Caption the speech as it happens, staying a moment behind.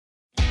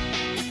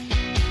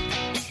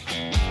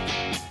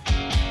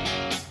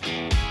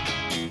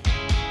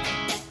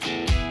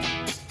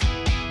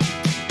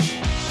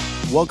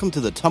Welcome to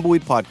the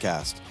Tumbleweed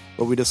Podcast,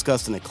 where we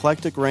discuss an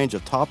eclectic range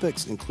of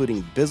topics,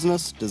 including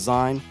business,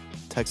 design,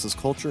 Texas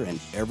culture, and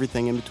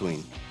everything in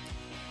between.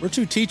 We're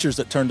two teachers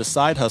that turned a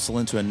side hustle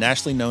into a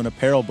nationally known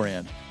apparel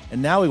brand,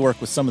 and now we work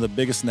with some of the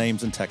biggest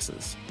names in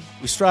Texas.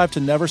 We strive to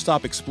never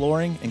stop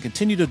exploring and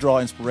continue to draw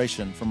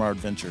inspiration from our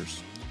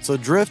adventures. So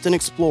drift and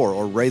explore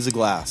or raise a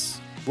glass.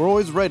 We're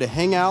always ready to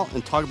hang out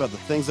and talk about the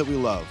things that we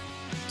love.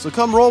 So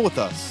come roll with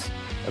us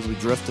as we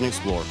drift and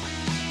explore.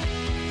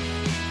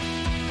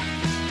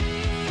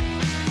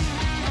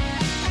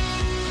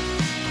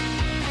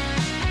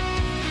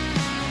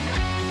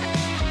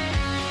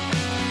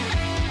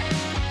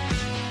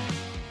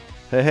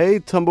 Hey,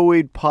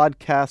 Tumbleweed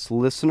Podcast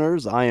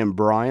listeners. I am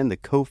Brian, the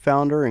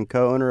co-founder and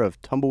co-owner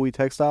of Tumbleweed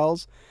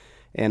Textiles,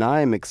 and I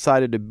am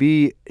excited to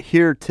be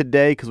here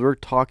today because we're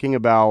talking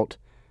about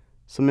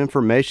some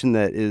information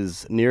that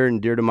is near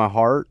and dear to my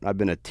heart. I've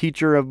been a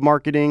teacher of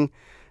marketing.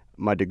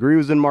 My degree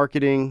was in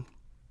marketing,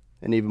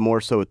 and even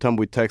more so with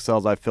Tumbleweed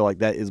Textiles, I feel like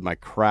that is my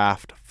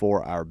craft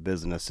for our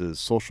businesses: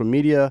 social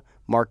media,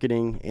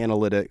 marketing,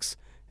 analytics,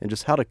 and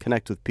just how to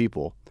connect with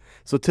people.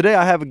 So today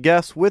I have a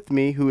guest with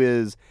me who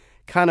is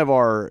kind of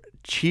our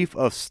chief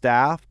of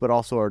staff, but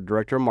also our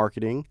director of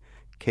marketing,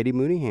 Katie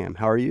Mooneyham.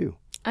 How are you?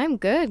 I'm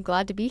good.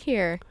 Glad to be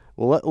here.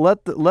 Well,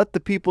 let the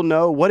people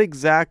know what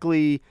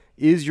exactly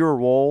is your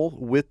role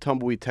with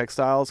Tumbleweed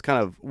Textiles,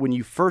 kind of when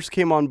you first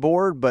came on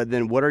board, but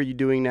then what are you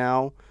doing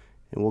now?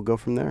 And we'll go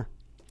from there.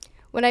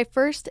 When I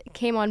first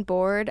came on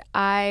board,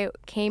 I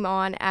came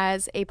on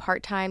as a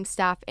part-time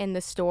staff in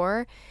the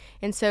store.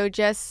 And so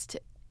just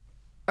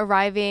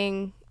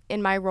arriving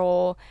in my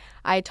role,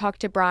 I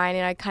talked to Brian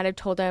and I kind of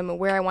told him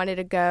where I wanted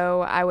to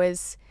go. I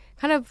was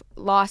kind of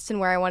lost in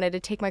where I wanted to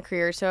take my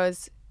career, so I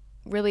was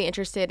really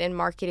interested in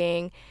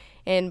marketing.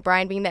 And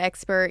Brian, being the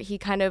expert, he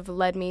kind of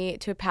led me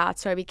to a path.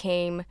 So I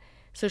became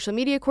social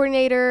media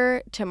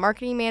coordinator, to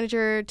marketing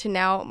manager, to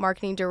now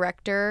marketing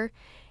director.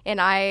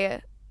 And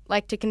I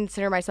like to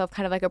consider myself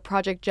kind of like a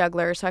project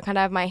juggler. So I kind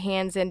of have my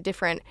hands in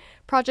different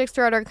projects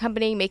throughout our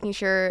company, making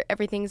sure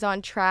everything's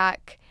on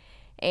track.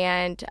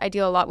 And I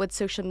deal a lot with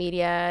social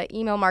media,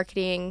 email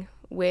marketing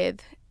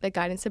with the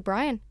guidance of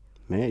Brian.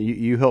 Man,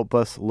 you help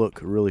us look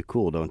really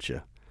cool, don't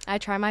you? I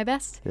try my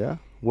best. Yeah.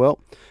 Well,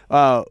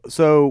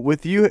 so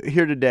with you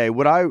here today,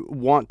 what I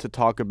want to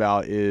talk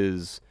about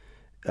is,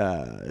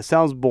 it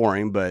sounds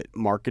boring, but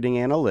marketing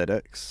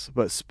analytics,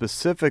 but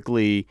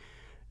specifically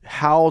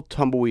how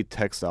Tumbleweed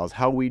Textiles,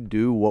 how we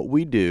do what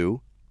we do,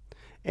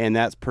 and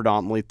that's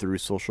predominantly through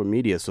social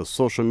media. So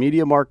social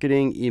media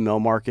marketing, email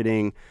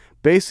marketing,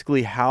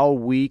 basically how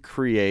we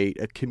create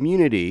a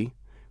community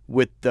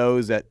with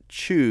those that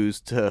choose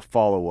to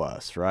follow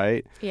us,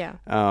 right? Yeah.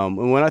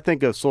 And when I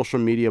think of social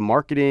media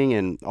marketing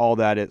and all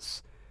that,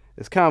 it's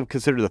kind of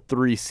considered the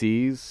 3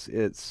 C's.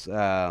 It's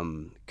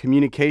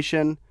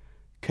communication,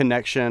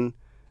 connection,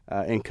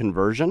 and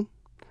conversion.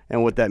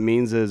 And what that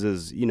means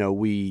is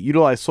we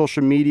utilize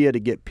social media to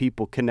get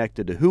people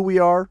connected to who we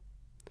are.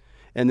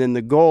 And then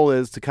the goal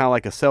is to kind of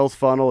like a sales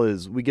funnel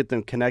is we get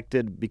them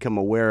connected, become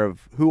aware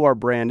of who our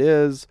brand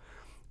is,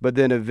 but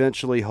then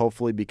eventually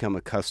hopefully become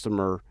a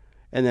customer.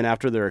 And then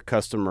after they're a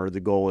customer, the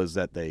goal is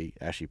that they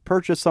actually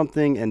purchase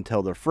something and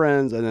tell their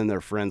friends, and then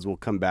their friends will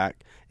come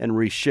back and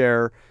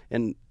reshare.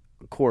 And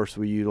of course,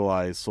 we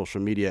utilize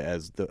social media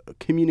as the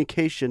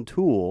communication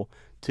tool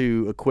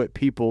to equip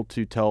people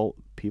to tell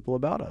people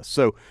about us.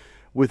 So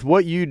with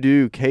what you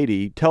do,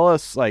 Katie, tell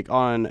us, like,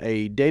 on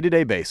a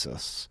day-to-day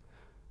basis,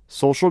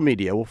 social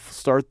media, we'll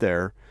start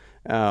there.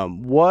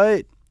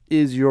 What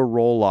is your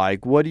role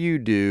like? What do you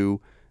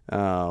do?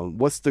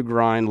 What's the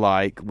grind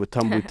like with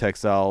Tumbleweed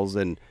Textiles,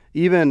 and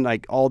even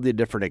like all the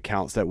different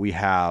accounts that we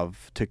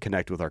have to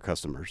connect with our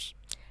customers?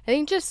 I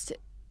think just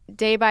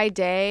day by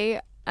day,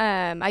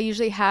 I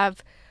usually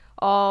have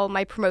all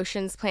my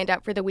promotions planned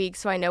out for the week,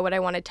 so I know what I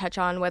want to touch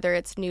on, whether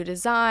it's new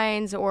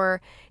designs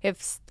or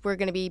if we're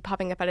going to be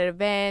popping up at an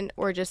event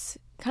or just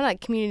kind of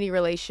like community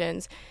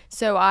relations.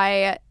 So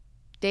I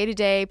day to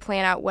day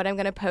plan out what I'm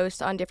going to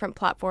post on different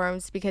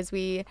platforms, because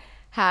we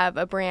have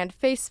a brand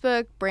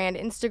Facebook, brand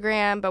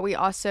Instagram, but we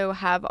also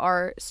have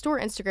our store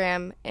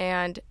Instagram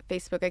and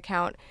Facebook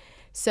account.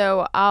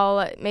 So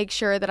I'll make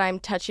sure that I'm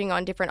touching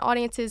on different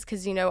audiences,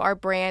 because, our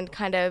brand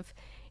kind of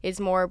is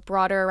more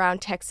broader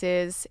around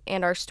Texas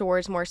and our store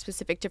is more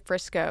specific to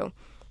Frisco.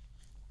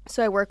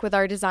 So I work with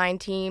our design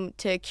team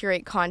to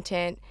curate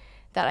content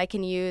that I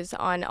can use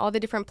on all the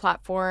different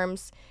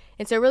platforms.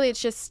 And so really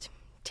it's just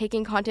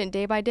taking content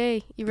day by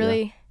day.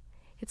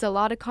 It's a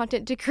lot of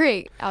content to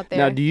create out there.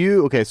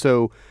 Now,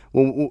 so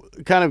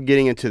kind of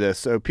getting into this,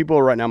 so people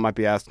right now might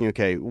be asking,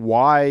 okay,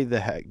 why the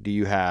heck do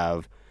you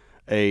have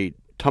a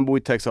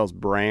Tumbleweed Textiles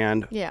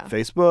brand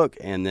Facebook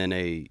and then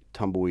a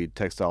Tumbleweed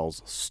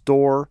Textiles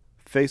store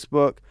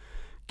Facebook?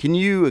 Can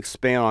you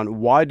expand on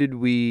why did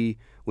when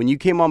you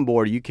came on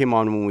board,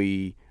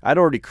 I'd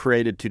already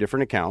created 2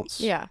 different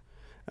accounts. Yeah.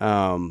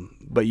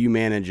 But you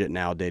manage it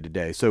now day to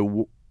day.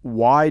 So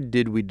why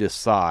did we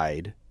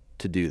decide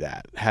to do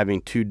that,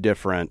 having 2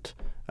 different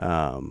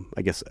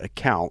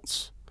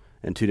accounts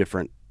and 2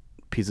 different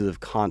pieces of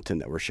content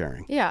that we're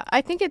sharing. Yeah,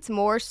 I think it's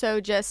more so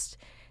just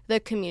the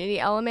community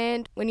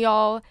element. When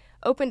y'all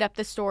opened up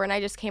the store and I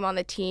just came on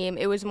the team,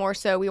 it was more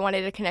so we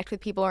wanted to connect with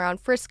people around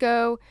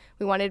Frisco.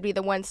 We wanted to be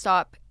the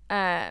one-stop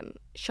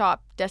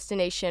shop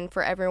destination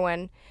for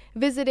everyone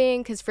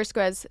visiting because Frisco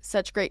has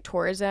such great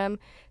tourism.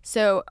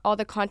 So all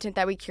the content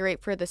that we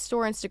curate for the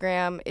store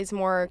Instagram is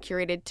more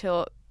curated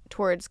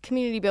towards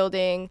community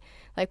building,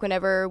 like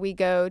whenever we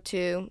go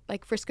to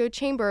like Frisco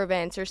Chamber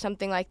events or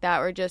something like that,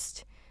 or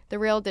just the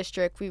Rail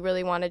District, we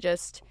really want to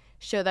just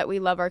show that we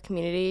love our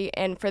community.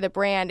 And for the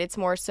brand, it's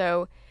more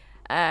so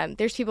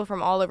there's people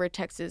from all over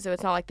Texas, so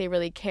it's not like they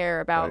really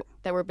care about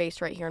that we're based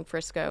right here in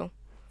Frisco.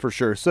 For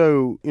sure.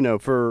 So,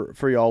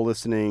 for y'all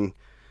listening,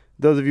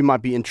 those of you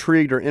might be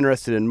intrigued or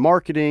interested in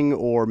marketing,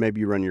 or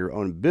maybe you run your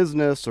own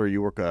business, or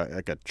you work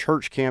like a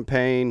church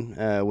campaign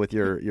with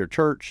your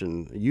church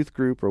and youth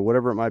group or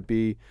whatever it might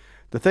be.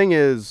 The thing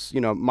is,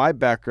 my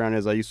background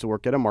is I used to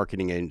work at a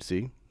marketing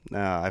agency.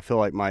 I feel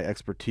like my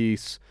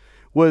expertise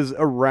was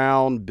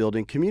around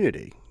building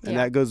community. And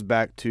that goes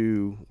back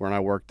to when I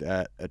worked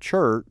at a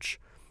church.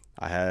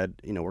 I had,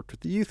 worked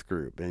with the youth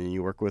group, and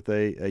you work with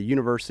a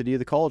university of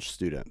the college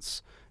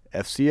students,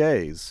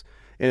 FCAs.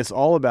 And it's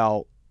all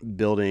about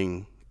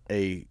building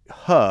a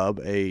hub,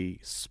 a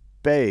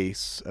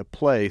space, a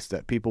place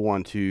that people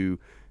want to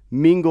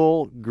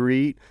mingle,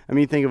 greet. I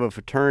mean, you think of a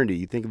fraternity,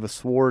 you think of a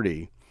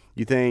sorority,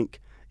 you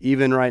think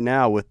even right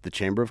now with the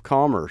Chamber of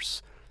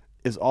Commerce,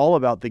 is all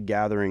about the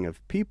gathering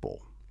of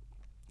people.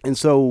 And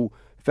so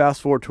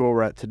fast forward to where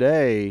we're at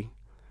today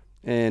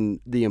and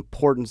the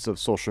importance of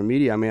social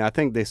media. I mean, I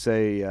think they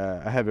say,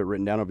 I have it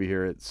written down over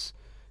here, it's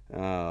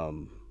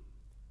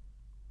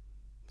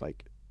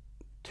like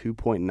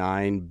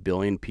 2.9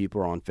 billion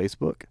people are on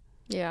Facebook.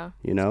 Yeah.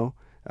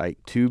 Like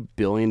 2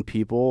 billion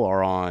people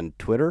are on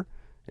Twitter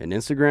and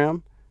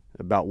Instagram.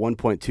 About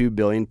 1.2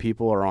 billion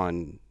people are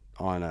on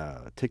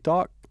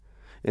TikTok.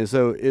 And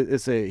so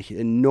it's a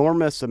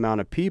enormous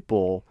amount of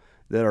people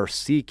that are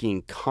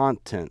seeking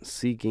content,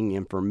 seeking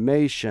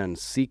information,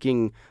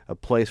 seeking a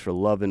place for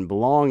love and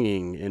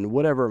belonging and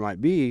whatever it might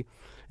be.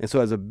 And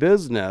so as a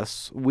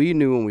business, we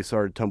knew when we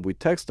started Tumbleweed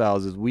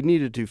Textiles is we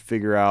needed to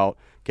figure out,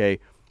 okay,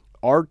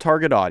 our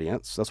target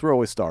audience, that's where it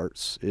always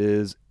starts,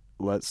 is,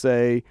 let's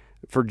say,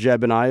 for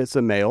Jeb and I, it's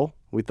a male,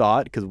 we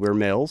thought, because we're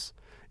males.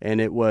 And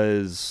it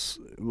was,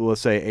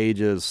 let's say,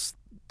 ages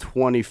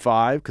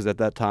 25, because at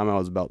that time I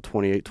was about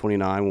 28,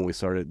 29 when we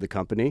started the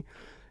company.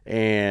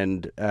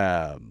 And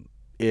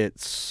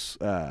it's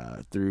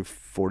through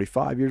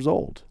 45 years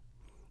old.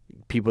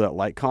 People that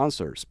like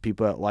concerts,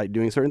 people that like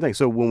doing certain things.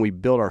 So when we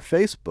built our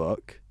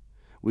Facebook,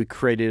 we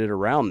created it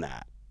around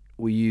that.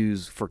 We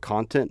use for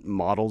content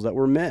models that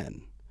were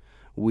men.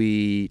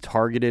 We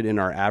targeted in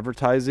our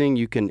advertising.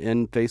 You can,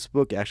 in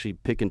Facebook, actually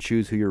pick and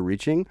choose who you're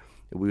reaching.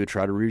 We would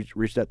try to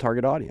reach that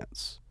target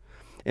audience.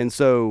 And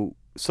so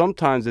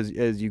sometimes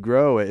as you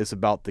grow, it's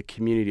about the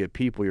community of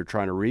people you're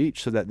trying to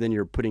reach, so that then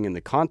you're putting in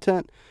the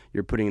content,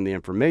 you're putting in the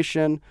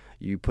information,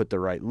 you put the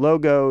right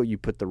logo, you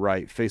put the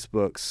right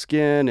Facebook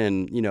skin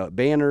and,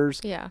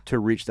 banners to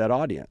reach that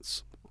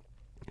audience.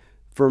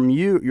 From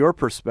your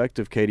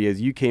perspective, Katie,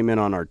 as you came in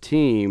on our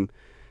team,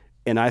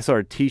 and I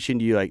started teaching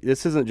you, like,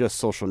 this isn't just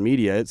social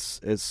media,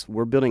 it's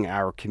we're building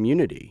our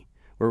community.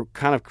 We're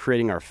kind of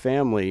creating our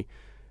family.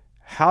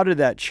 How did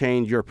that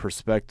change your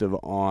perspective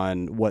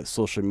on what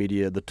social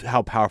media,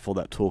 how powerful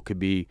that tool could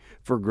be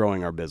for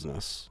growing our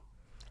business?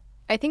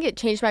 I think it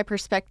changed my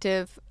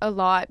perspective a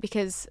lot,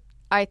 because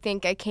I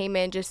think I came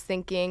in just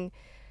thinking,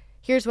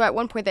 here's what, at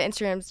one point, the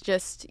Instagram's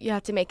just, you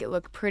have to make it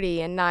look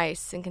pretty and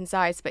nice and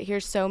concise, but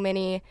here's so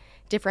many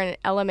different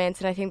elements,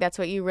 and I think that's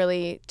what you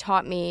really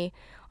taught me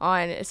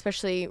on,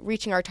 especially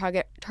reaching our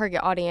target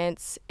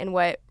audience and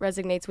what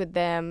resonates with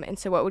them, and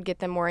so what would get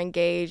them more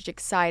engaged,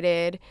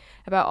 excited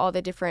about all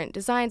the different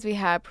designs we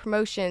have,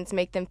 promotions,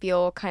 make them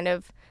feel kind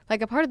of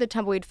like a part of the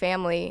Tumbleweed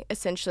family,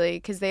 essentially,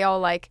 because they all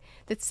like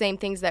the same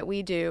things that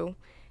we do.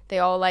 They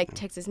all like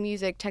Texas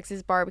music,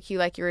 Texas barbecue,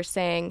 like you were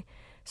saying.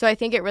 So I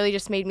think it really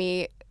just made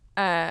me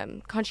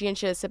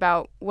conscientious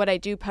about what I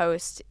do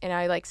post, and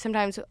I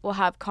sometimes will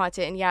have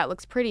content and it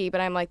looks pretty,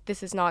 but I'm like,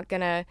 this is not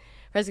gonna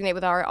resonate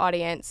with our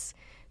audience.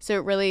 So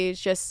it really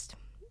just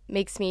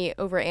makes me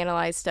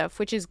overanalyze stuff,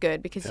 which is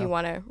good because you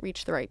want to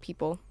reach the right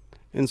people.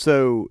 And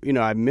so,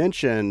 I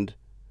mentioned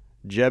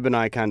Jeb and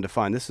I kind of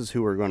defined this is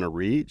who we're going to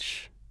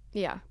reach.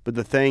 Yeah. But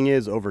the thing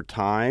is, over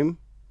time,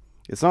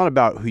 it's not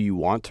about who you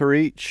want to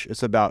reach.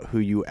 It's about who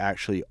you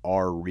actually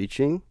are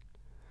reaching.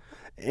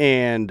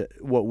 And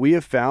what we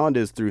have found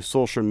is through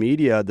social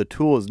media, the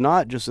tool is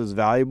not just as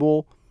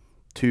valuable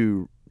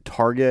to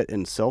target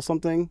and sell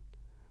something,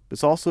 but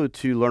it's also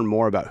to learn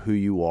more about who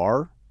you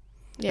are.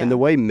 Yeah. And the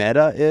way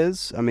meta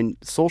is,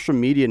 social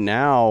media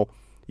now,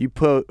 you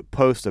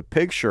post a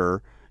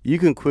picture, you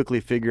can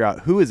quickly figure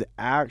out who is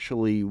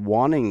actually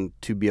wanting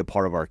to be a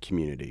part of our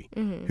community,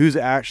 who's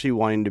actually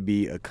wanting to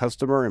be a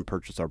customer and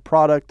purchase our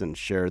product and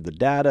share the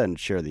data and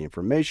share the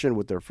information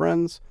with their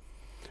friends.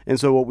 And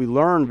so what we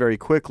learn very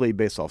quickly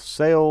based off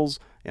sales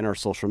and our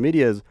social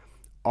media is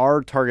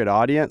our target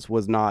audience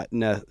was not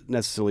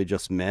necessarily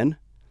just men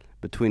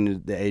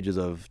between the ages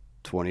of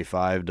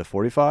 25 to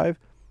 45.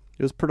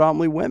 It was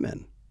predominantly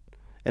women.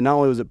 And not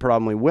only was it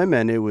predominantly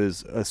women, it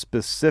was a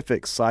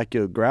specific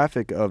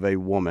psychographic of a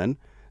woman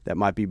that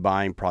might be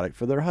buying product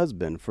for their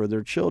husband, for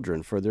their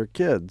children, for their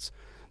kids,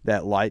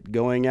 that like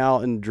going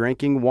out and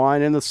drinking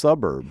wine in the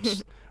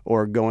suburbs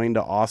or going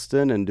to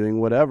Austin and doing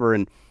whatever.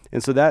 And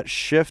so that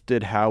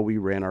shifted how we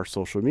ran our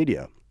social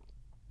media.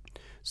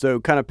 So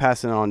kind of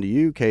passing on to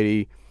you,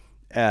 Katie,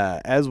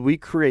 as we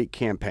create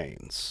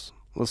campaigns,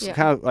 let's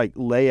kind of like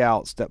lay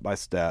out step by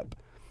step.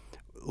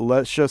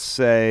 Let's just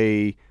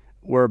say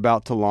we're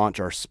about to launch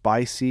our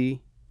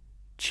spicy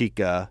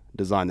chica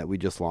design that we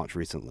just launched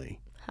recently.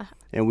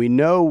 And we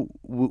know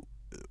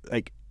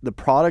like the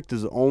product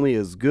is only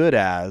as good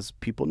as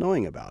people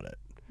knowing about it.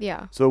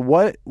 Yeah. So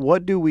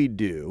what do we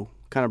do?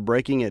 Kind of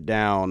breaking it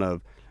down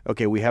of,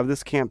 okay, we have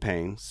this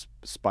campaign,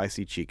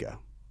 Spicy Chica.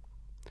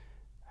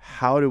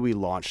 How do we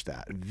launch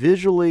that?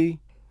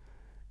 Visually,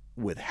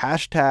 with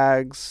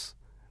hashtags,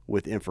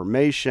 with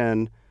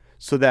information,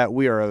 so that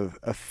we are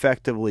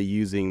effectively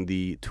using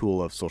the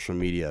tool of social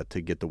media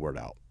to get the word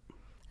out.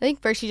 I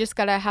think first you just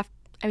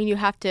you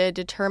have to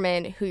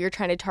determine who you're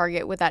trying to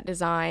target with that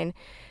design.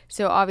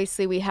 So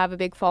obviously we have a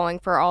big following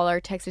for all our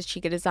Texas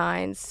Chica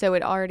designs, so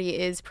it already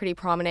is pretty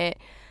prominent.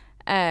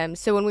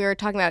 So when we were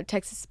talking about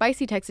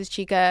Spicy Texas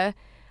Chica,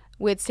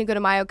 with Cinco de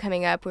Mayo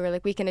coming up, we were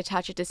like, we can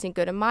attach it to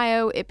Cinco de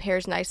Mayo. It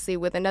pairs nicely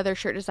with another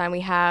shirt design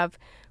we have,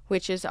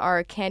 which is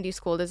our Candy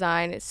School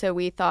design. So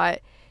we thought,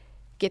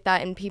 get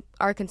that in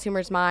our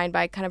consumers' mind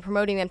by kind of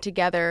promoting them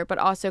together, but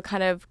also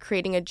kind of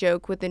creating a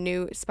joke with the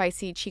new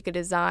Spicy Chica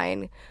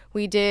design.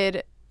 We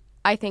did,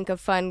 I think, a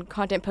fun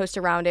content post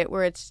around it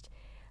where it's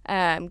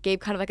gave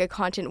kind of like a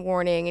content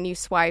warning, and you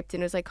swiped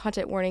and it was like,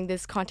 content warning,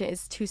 this content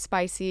is too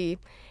spicy.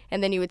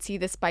 And then you would see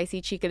the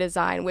Spicy Chica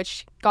design,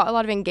 which got a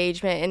lot of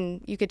engagement,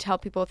 and you could tell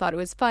people thought it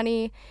was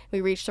funny.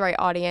 We reached the right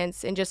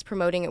audience, and just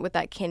promoting it with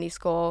that candy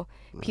skull,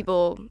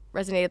 people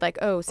resonated like,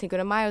 oh, Cinco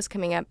de Mayo's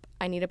coming up.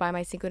 I need to buy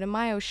my Cinco de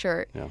Mayo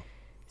shirt. Yeah.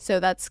 So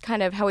that's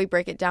kind of how we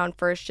break it down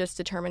first, just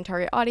determine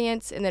target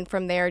audience, and then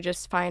from there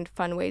just find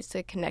fun ways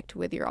to connect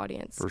with your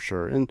audience. For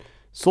sure. And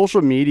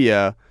social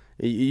media,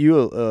 you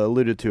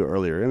alluded to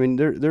earlier. I mean,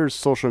 there's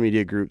social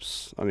media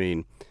groups,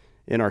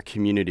 in our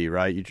community,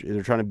 right?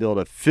 They're trying to build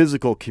a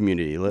physical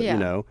community.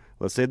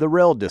 Let's say the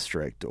Rail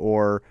District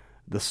or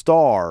the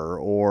Star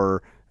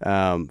or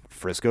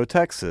Frisco,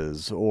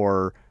 Texas,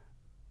 or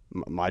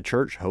my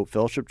church, Hope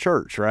Fellowship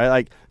Church, right?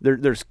 Like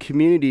there's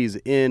communities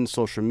in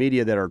social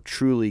media that are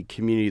truly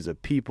communities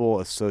of people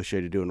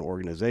associated to an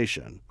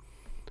organization.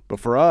 But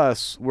for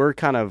us, we're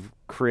kind of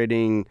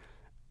creating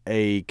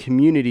a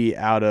community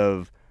out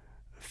of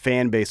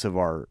fan base of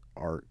our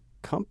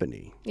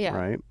company,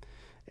 right?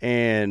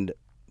 And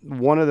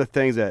one of the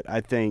things that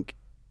I think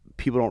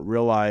people don't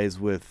realize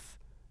with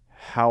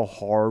how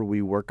hard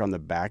we work on the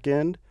back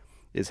end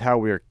is how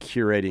we are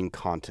curating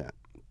content.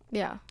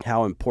 Yeah.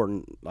 How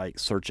important like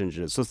search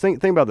engine is. So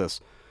think about this.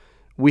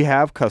 We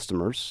have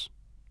customers.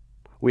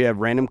 We have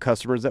random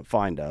customers that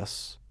find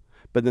us,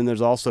 but then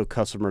there's also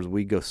customers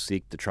we go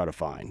seek to try to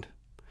find.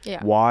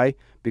 Yeah. Why?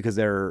 Because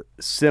they're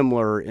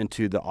similar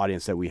into the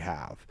audience that we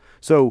have.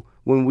 So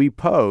when we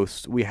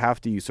post, we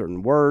have to use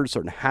certain words,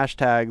 certain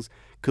hashtags,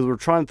 because we're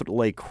trying to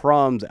lay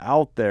crumbs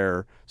out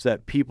there so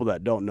that people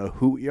that don't know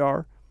who we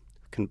are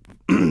can,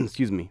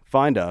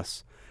 find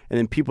us. And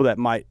then people that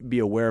might be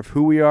aware of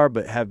who we are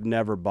but have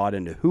never bought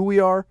into who we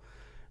are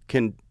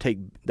can take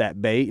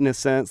that bait in a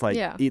sense,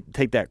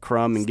 take that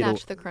crumb and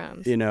snatch the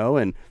crumbs,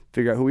 and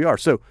figure out who we are.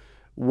 So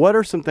what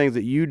are some things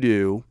that you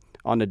do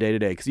on the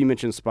day-to-day? Because you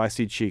mentioned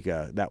Spicy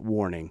Chica, that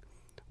warning.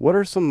 What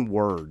are some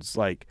words?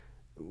 Like,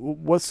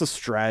 what's the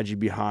strategy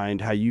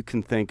behind how you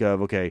can think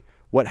of, okay,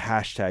 what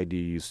hashtag do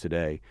you use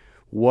today?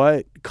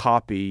 What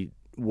copy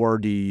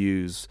word do you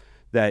use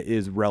that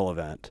is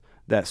relevant,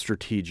 that's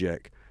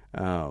strategic?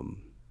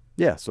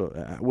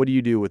 So what do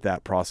you do with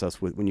that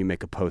process when you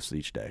make a post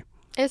each day?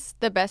 It's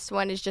the best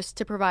one is just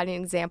to provide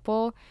an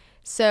example.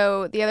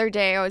 So the other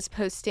day I was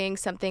posting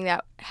something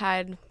that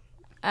had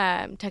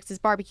Texas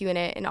barbecue in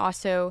it and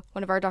also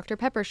one of our Dr.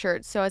 Pepper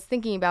shirts. So I was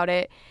thinking about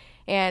it,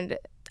 and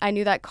I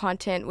knew that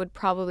content would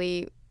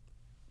probably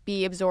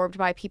be absorbed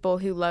by people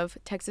who love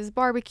Texas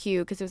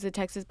barbecue because it was a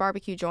Texas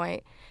barbecue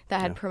joint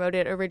that had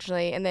promoted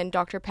originally. And then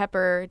Dr.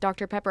 Pepper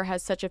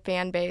has such a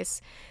fan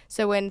base.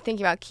 So when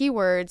thinking about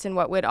keywords and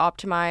what would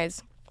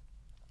optimize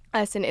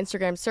us in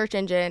Instagram search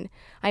engine,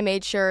 I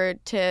made sure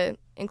to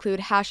include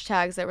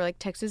hashtags that were like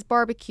Texas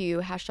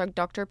barbecue, hashtag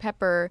Dr.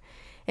 Pepper.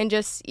 And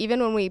just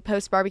even when we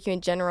post barbecue in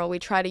general, we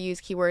try to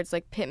use keywords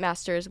like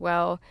pitmaster as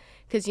well,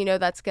 because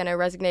that's going to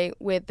resonate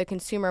with the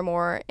consumer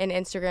more, and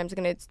Instagram's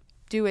going to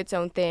do its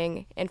own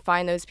thing and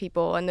find those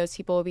people, and those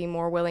people will be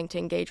more willing to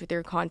engage with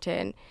your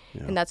content.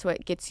 And that's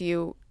what gets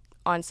you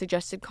on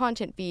suggested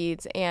content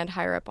feeds and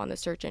higher up on the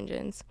search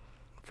engines.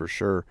 For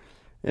sure.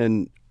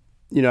 And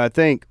I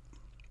think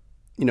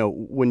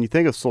when you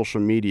think of social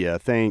media,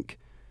 think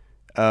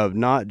of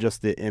not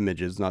just the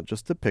images, not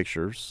just the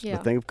pictures,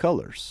 but think of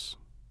colors.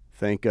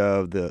 think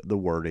of the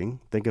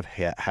wording, think of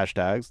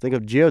hashtags, think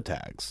of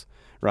geotags,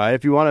 right?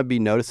 If you want to be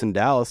noticed in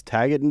Dallas,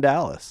 tag it in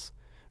Dallas,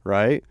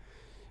 right?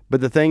 But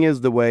the thing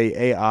is, the way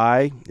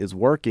AI is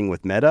working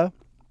with Meta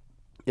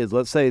is,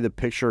 let's say the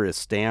picture is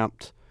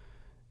stamped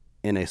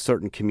in a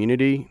certain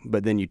community,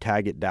 but then you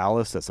tag it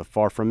Dallas, that's a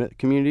far from it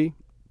community.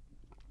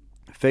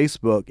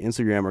 Facebook,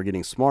 Instagram are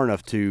getting smart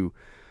enough to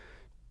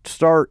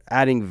start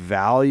adding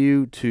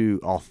value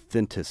to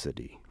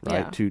authenticity,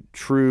 right? Yeah. To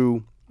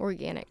true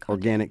Organic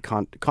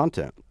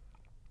content.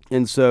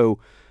 And so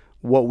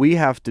what we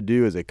have to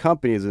do as a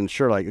company is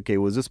ensure, like, okay,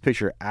 was this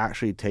picture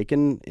actually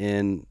taken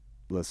in,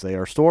 let's say,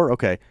 our store?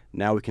 Okay,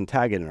 now we can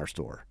tag it in our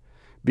store.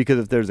 Because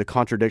if there's a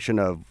contradiction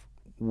of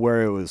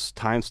where it was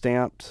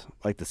time-stamped,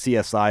 like the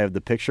CSI of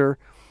the picture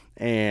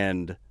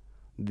and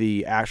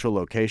the actual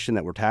location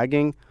that we're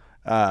tagging,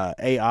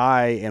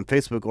 AI and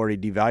Facebook already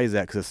devalues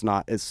that because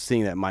it's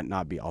seeing that it might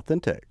not be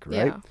authentic,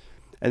 right? Yeah.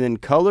 And then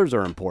colors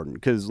are important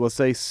because, let's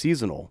say,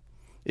 seasonal.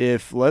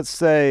 If, let's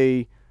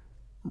say,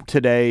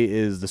 today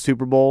is the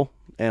Super Bowl,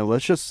 and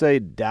let's just say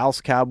Dallas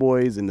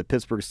Cowboys and the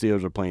Pittsburgh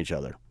Steelers are playing each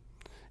other,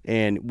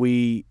 and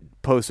we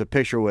post a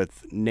picture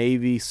with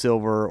navy,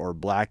 silver, or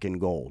black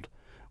and gold.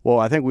 Well,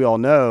 I think we all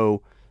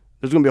know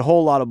there's going to be a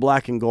whole lot of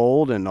black and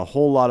gold and a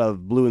whole lot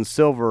of blue and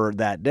silver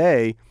that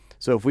day.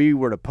 So if we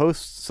were to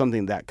post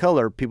something that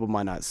color, people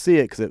might not see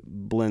it because it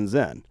blends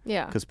in.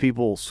 Yeah. Because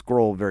people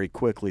scroll very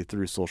quickly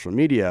through social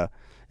media,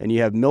 and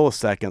you have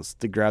milliseconds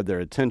to grab their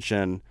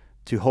attention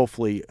to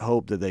hopefully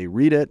hope that they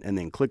read it and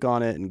then click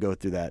on it and go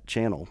through that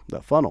channel,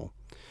 that funnel.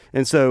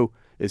 And so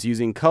it's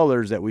using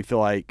colors that we feel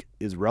like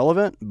is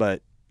relevant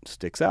but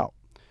sticks out.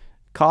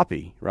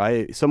 Copy,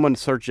 right? Someone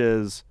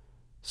searches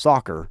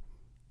soccer.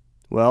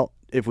 Well,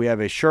 if we have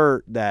a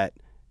shirt that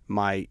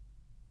might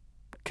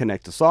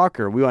connect to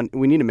soccer,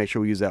 we need to make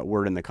sure we use that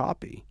word in the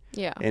copy.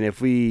 Yeah. And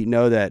if we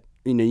know that,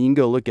 you can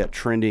go look at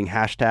trending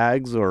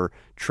hashtags or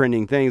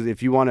trending things.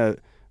 If you want to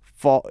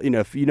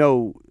if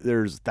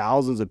there's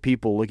thousands of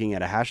people looking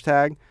at a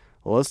hashtag,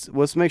 well,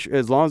 let's make sure,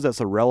 as long as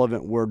that's a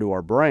relevant word to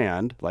our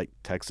brand, like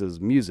Texas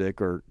music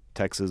or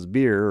Texas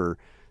beer or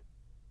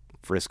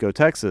Frisco,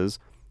 Texas,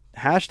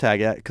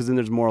 hashtag it, because then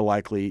there's more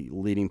likely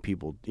leading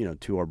people,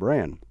 to our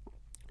brand,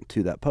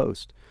 to that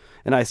post.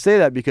 And I say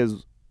that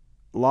because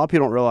a lot of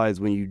people don't realize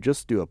when you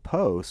just do a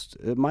post,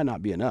 it might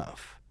not be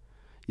enough.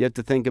 You have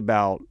to think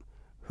about,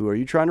 who are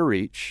you trying to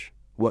reach?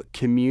 What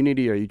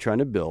community are you trying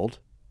to build?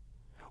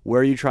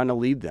 Where are you trying to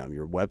lead them?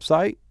 Your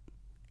website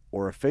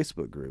or a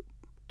Facebook group,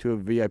 to a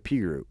VIP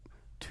group,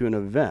 to an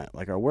event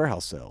like our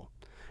warehouse sale.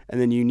 And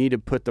then you need to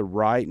put the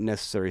right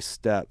necessary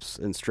steps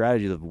and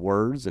strategies of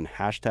words and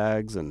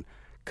hashtags and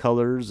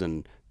colors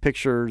and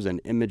pictures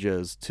and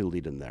images to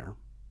lead them there.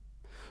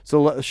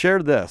 So let's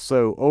share this.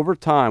 So over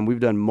time, we've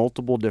done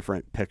multiple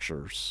different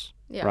pictures,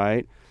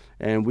 right?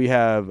 And we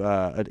have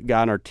a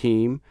guy on our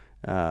team,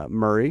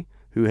 Murray,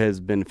 who has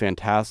been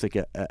fantastic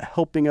at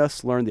helping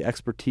us learn the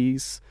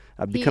expertise.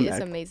 He is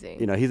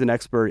amazing. He's an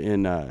expert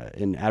in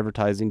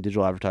advertising,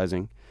 digital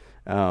advertising.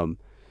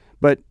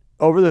 But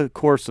over the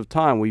course of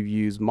time, we've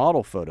used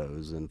model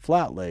photos and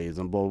flat lays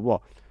and blah, blah, blah.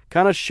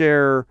 Kind of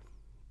share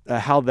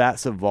how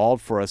that's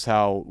evolved for us,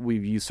 how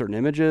we've used certain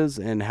images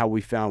and how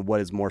we found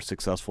what is more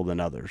successful than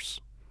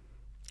others.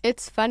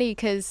 It's funny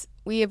because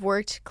we have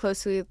worked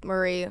closely with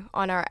Murray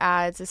on our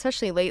ads,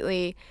 especially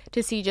lately,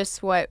 to see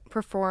just what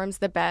performs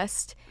the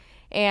best.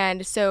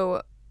 And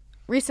so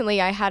recently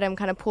I had him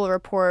kind of pull a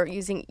report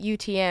using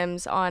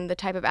UTMs on the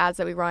type of ads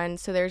that we run.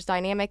 So there's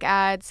dynamic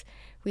ads,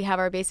 we have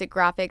our basic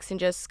graphics, and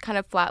just kind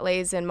of flat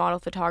lays and model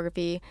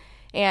photography.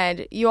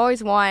 And you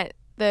always want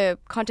the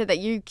content that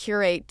you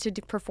curate to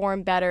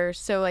perform better.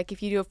 So like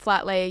if you do a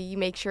flat lay, you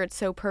make sure it's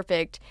so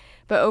perfect.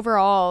 But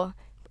overall,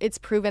 it's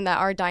proven that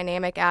our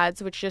dynamic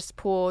ads, which just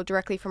pull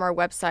directly from our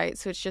website,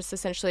 so it's just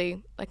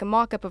essentially like a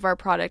mock-up of our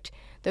product,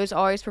 those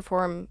always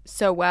perform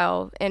so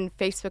well. And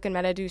Facebook and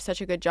Meta do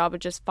such a good job of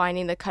just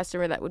finding the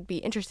customer that would be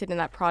interested in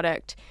that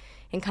product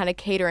and kind of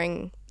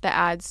catering the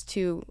ads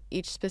to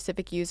each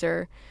specific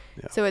user.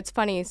 Yeah. So it's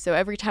funny. So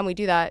every time we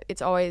do that,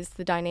 it's always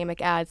the dynamic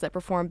ads that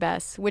perform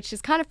best, which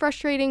is kind of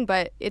frustrating,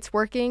 but it's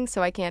working,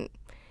 so I can't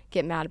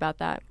get mad about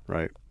that.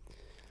 Right.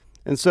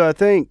 And so I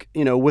think,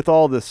 with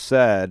all this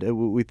said,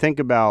 we think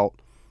about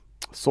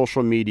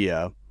social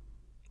media,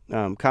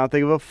 kind of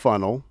think of a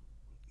funnel,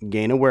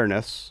 gain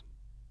awareness,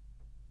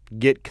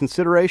 get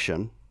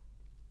consideration,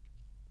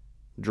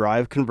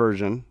 drive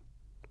conversion,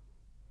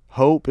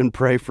 hope and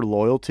pray for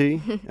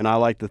loyalty. And I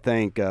like to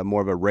think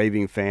more of a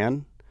raving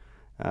fan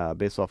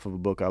based off of a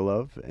book I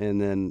love.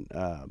 And then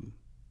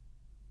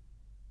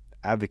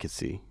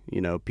advocacy,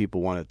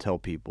 people want to tell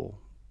people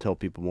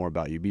more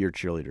about you, be your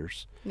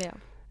cheerleaders. Yeah.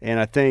 And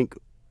I think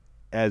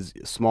as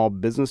small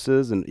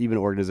businesses and even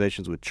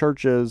organizations with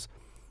churches,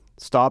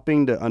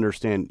 stopping to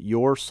understand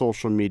your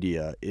social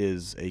media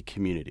is a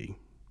community.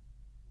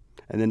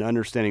 And then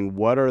understanding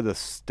what are the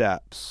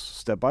steps,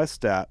 step by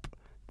step,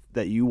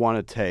 that you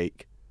want to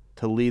take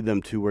to lead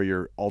them to where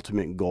your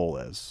ultimate goal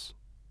is.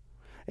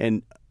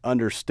 And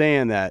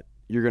understand that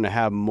you're going to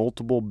have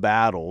multiple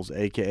battles,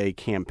 aka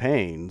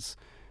campaigns,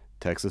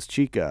 Texas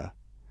Chica,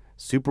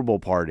 Super Bowl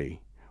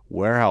party,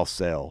 warehouse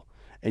sale,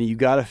 and you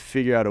got to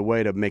figure out a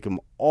way to make them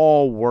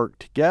all work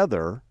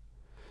together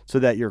so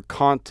that your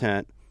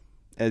content,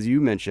 as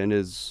you mentioned,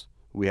 is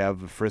we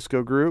have a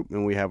Frisco group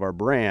and we have our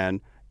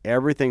brand.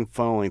 Everything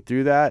funneling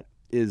through that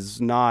is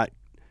not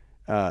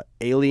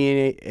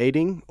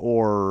alienating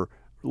or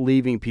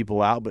leaving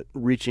people out, but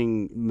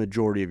reaching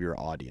majority of your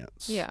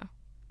audience. Yeah.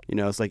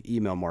 It's like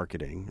email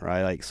marketing,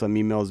 right? Like some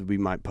emails we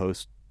might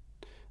post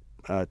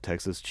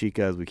Texas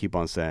Chica, as we keep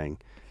on saying.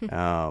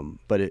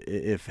 But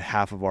if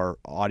half of our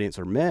audience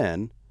are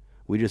men,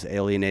 we just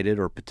alienated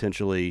or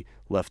potentially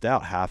left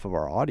out half of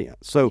our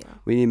audience. So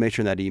we need to make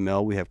sure in that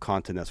email we have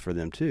content that's for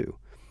them too.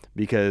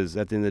 Because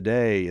at the end of the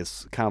day,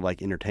 it's kind of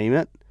like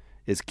entertainment.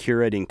 It's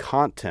curating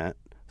content,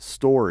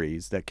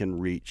 stories that can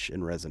reach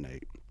and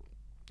resonate.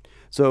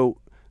 So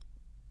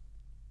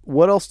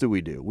what else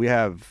do? We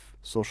have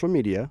social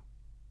media.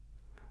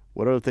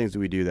 What other things do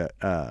we do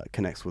that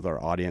connects with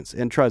our audience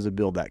and tries to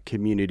build that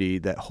community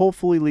that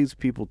hopefully leads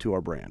people to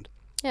our brand?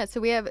 Yeah, so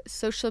we have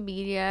social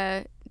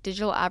media,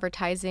 digital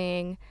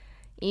advertising,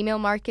 email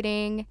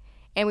marketing,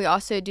 and we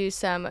also do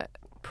some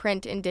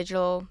print and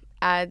digital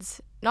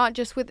ads, not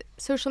just with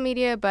social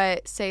media,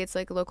 but say it's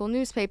like a local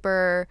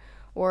newspaper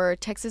or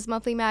Texas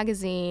Monthly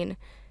Magazine.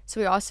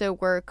 So we also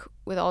work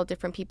with all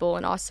different people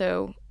and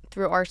also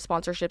through our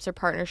sponsorships or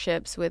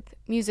partnerships with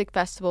music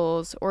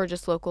festivals or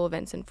just local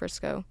events in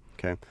Frisco.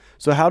 Okay.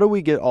 So how do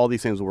we get all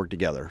these things to work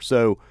together?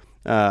 So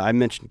I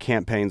mentioned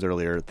campaigns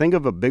earlier. Think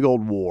of a big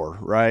old war,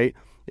 right?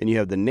 And you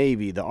have the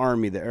Navy, the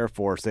Army, the Air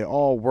Force. They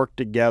all work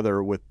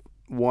together with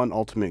one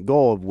ultimate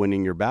goal of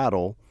winning your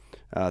battle.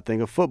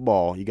 Think of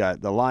football. You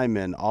got the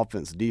linemen,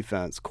 offense,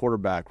 defense,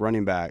 quarterback,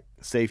 running back,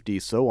 safety,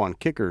 so on,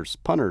 kickers,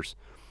 punters.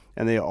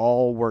 And they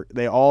all work.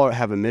 They all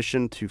have a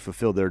mission to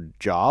fulfill their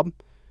job,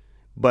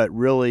 but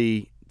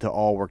really to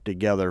all work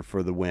together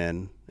for the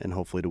win and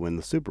hopefully to win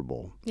the Super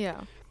Bowl.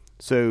 Yeah.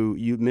 So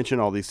you mentioned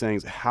all these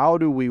things. How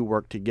do we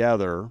work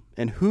together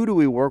and who do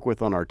we work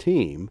with on our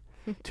team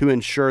to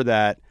ensure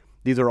that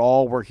these are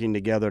all working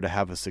together to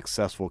have a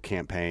successful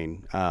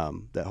campaign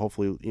that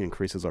hopefully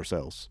increases our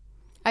sales?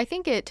 I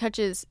think it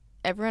touches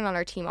everyone on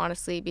our team,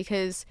 honestly,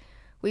 because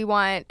we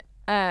want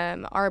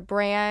our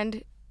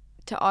brand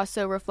to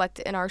also reflect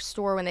in our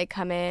store when they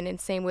come in, and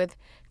same with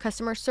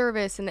customer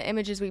service and the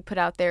images we put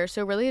out there.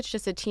 So really it's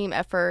just a team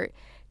effort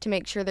to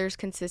make sure there's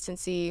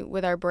consistency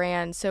with our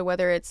brand. So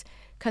whether it's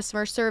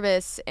customer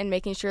service and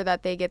making sure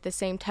that they get the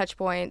same touch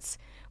points,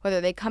 whether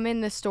they come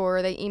in the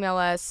store, they email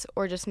us,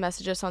 or just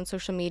message us on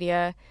social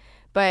media.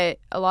 But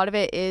a lot of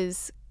it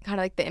is kind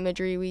of like the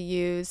imagery we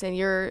use, and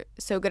you're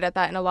so good at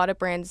that. And a lot of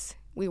brands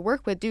we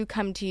work with do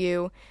come to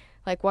you,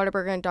 like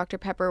Whataburger and Dr.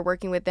 Pepper.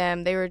 Working with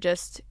them, they were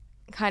just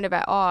kind of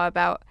at awe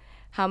about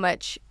how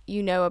much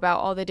you know about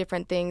all the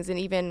different things. And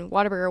even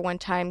Whataburger one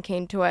time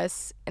came to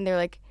us and they're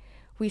like,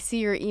 we see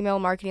your email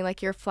marketing,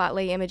 like your flat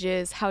lay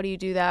images. How do you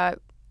do that?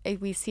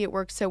 We see it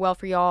works so well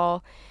for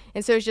y'all.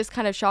 And so it's just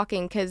kind of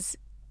shocking because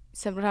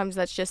sometimes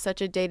that's just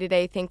such a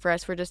day-to-day thing for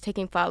us. We're just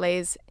taking flat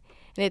lays,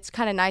 and it's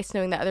kind of nice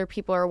knowing that other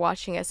people are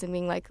watching us and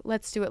being like,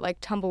 let's do it like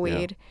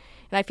Tumbleweed. Yeah.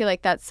 And I feel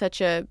like that's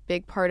such a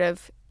big part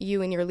of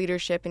you and your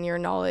leadership and your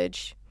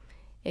knowledge,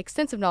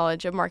 extensive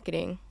knowledge of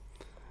marketing.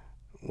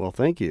 Well,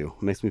 thank you.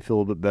 It makes me feel a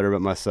little bit better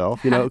about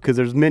myself, because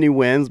there's many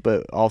wins,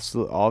 but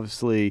also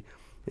obviously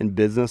in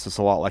business, it's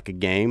a lot like a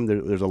game.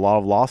 There's a lot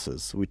of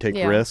losses. We take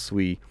risks.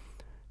 We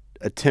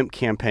attempt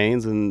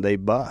campaigns and they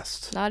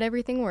bust. Not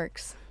everything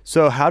works.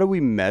 So how do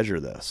we measure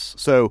this?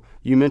 So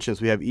you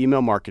mentioned we have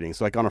email marketing.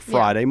 So like on a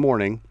Friday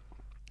morning,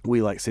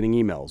 we like sending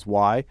emails.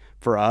 Why?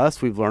 For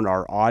us, we've learned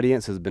our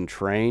audience has been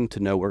trained to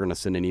know we're going to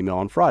send an email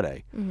on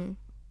Friday. Mm-hmm.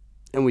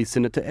 And we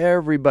send it to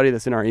everybody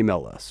that's in our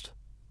email list.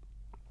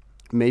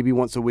 Maybe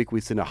once a week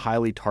we send a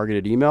highly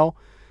targeted email.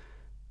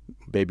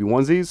 Baby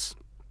onesies.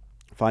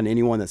 Find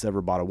anyone that's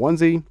ever bought a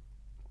onesie.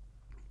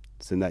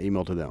 Send that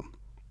email to them.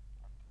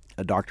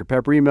 A Dr.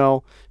 Pepper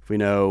email. If we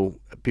know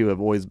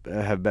people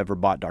have ever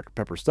bought Dr.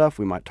 Pepper stuff,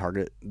 we might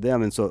target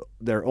them. And so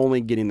they're only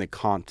getting the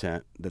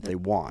content that they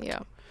want. Yeah.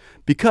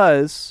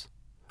 Because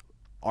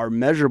our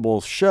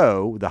measurables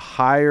show the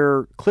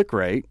higher click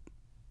rate,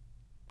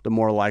 the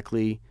more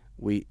likely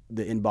the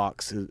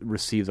inbox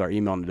receives our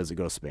email and it doesn't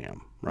go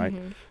spam, right?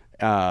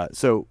 Mm-hmm.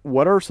 So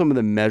what are some of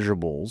the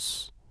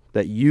measurables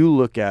that you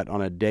look at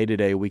on a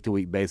day-to-day,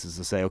 week-to-week basis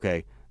to say,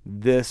 okay,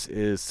 this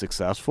is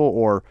successful,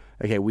 or,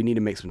 okay, we need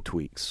to make some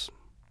tweaks?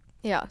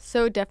 Yeah,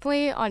 so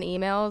definitely on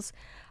emails,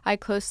 I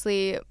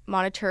closely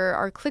monitor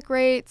our click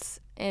rates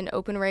and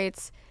open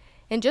rates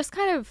and just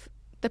kind of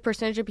the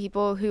percentage of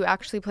people who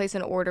actually place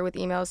an order with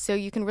emails. So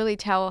you can really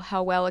tell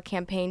how well a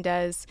campaign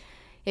does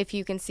if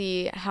you can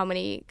see how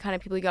many kind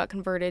of people you got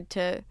converted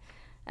to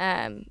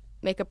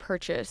make a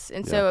purchase.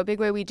 And so a big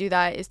way we do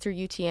that is through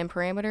UTM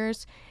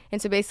parameters.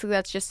 And so basically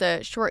that's just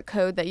a short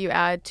code that you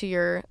add to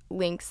your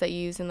links that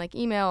you use in like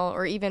email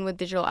or even with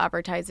digital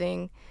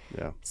advertising.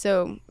 Yeah.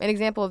 So an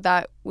example of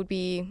that would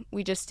be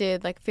we just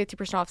did like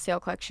 50% off sale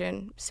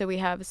collection. So we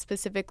have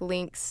specific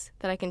links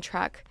that I can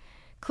track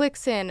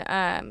clicks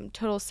and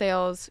total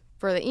sales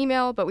for the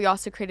email, but we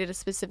also created a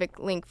specific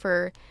link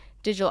for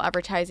digital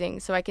advertising.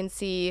 So I can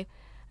see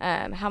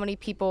how many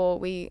people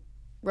we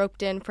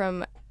roped in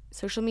from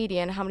social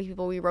media and how many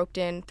people we roped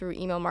in through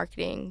email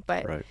marketing.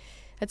 But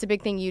that's a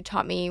big thing you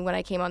taught me when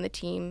I came on the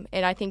team.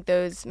 And I think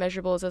those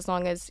measurables, as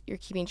long as you're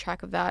keeping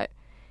track of that,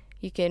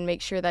 you can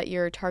make sure that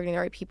you're targeting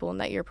the right people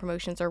and that your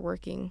promotions are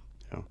working.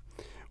 Yeah.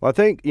 Well, I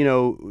think,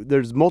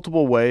 there's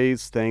multiple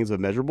things of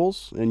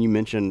measurables. And you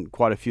mentioned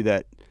quite a few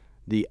that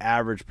the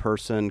average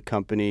person,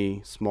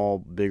 company, small,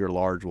 big, or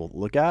large will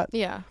look at.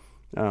 Yeah.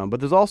 But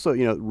there's also,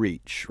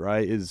 reach,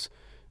 right? Is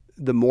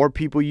the more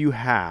people you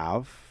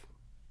have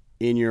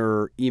in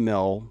your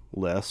email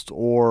list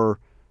or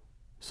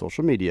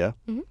social media,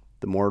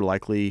 the more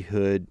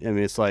likelihood,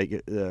 it's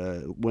like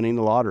winning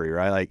the lottery,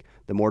 right? Like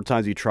the more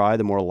times you try,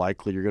 the more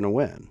likely you're going to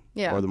win.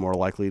 Yeah. Or the more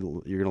likely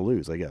you're going to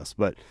lose, I guess.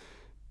 But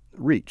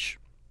reach,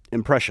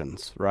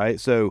 impressions, right?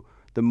 So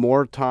the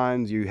more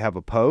times you have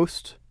a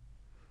post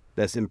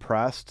that's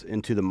impressed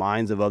into the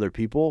minds of other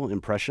people,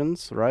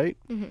 impressions, right?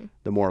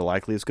 The more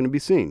likely it's going to be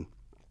seen.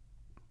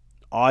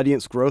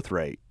 Audience growth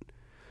rate.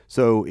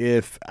 So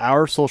if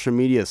our social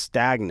media is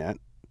stagnant,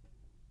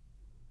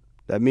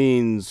 that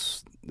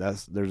means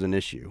there's an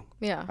issue.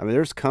 Yeah.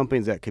 There's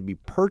companies that could be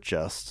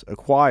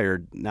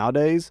acquired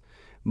nowadays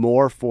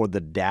more for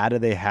the data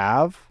they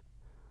have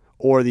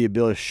or the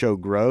ability to show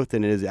growth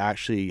than it is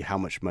actually how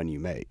much money you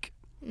make.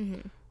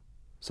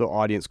 So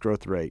audience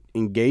growth rate,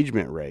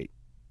 engagement rate,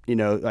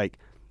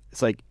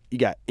 it's like you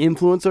got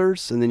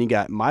influencers and then you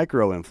got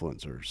micro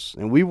influencers.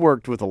 And we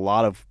worked with a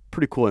lot of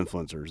pretty cool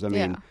influencers.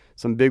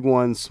 Some big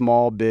ones,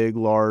 small, big,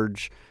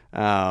 large,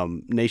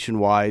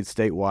 nationwide,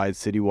 statewide,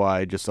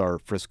 citywide, just our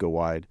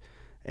Frisco-wide.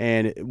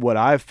 And what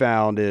I've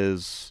found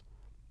is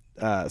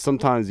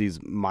sometimes these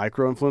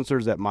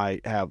micro-influencers that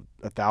might have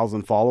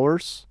 1,000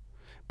 followers,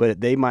 but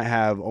they might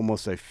have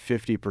almost a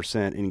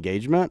 50%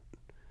 engagement.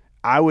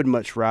 I would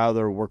much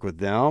rather work with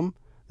them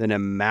than a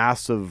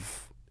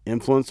massive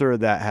influencer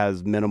that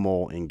has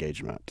minimal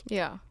engagement.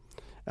 Yeah.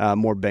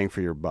 More bang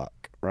for your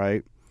buck,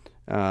 right?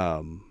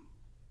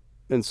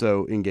 And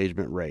so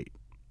engagement rate,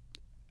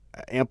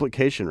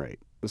 amplification rate.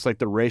 It's like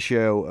the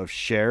ratio of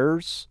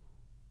shares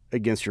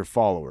against your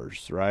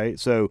followers, right?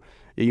 So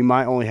you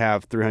might only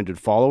have 300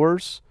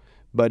 followers,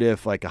 but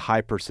if like a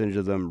high percentage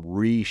of them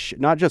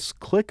not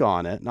just click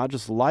on it, not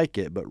just like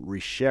it, but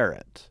reshare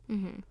it,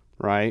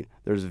 right?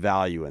 There's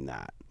value in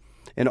that.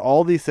 And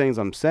all these things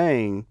I'm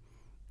saying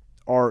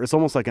it's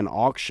almost like an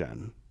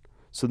auction.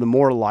 So the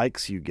more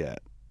likes you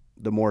get,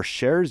 the more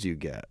shares you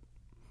get,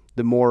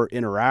 the more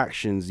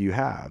interactions you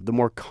have, the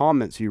more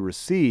comments you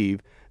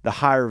receive, the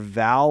higher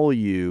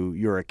value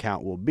your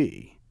account will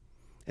be.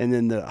 And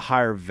then the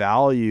higher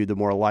value, the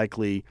more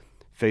likely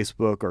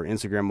Facebook or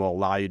Instagram will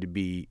allow you to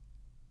be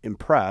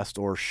impressed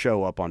or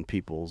show up on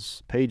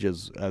people's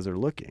pages as they're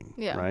looking,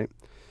 right?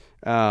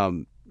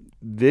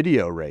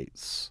 Video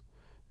rates.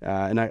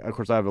 Of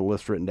course, I have a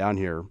list written down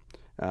here.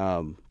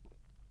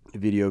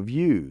 Video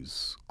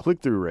views,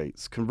 click-through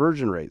rates,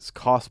 conversion rates,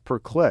 cost per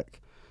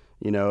click.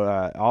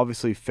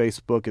 Obviously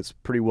Facebook, it's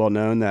pretty well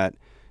known that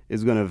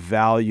is going to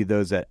value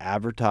those that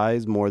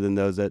advertise more than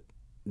those that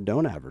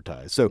don't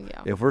advertise. So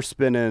if we're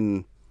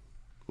spending,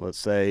 let's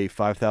say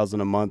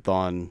 $5,000 a month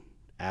on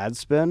ad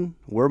spend,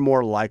 we're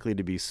more likely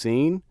to be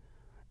seen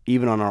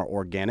even on our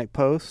organic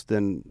posts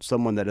than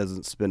someone that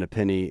doesn't spend a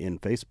penny in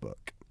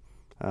Facebook.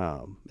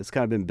 It's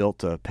kind of been built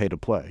to pay to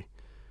play.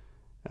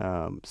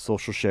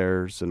 Social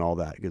shares and all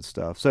that good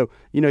stuff. So,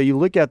 you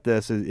look at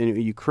this and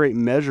you create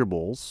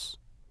measurables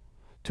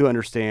to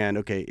understand,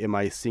 okay, am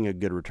I seeing a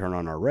good return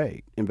on our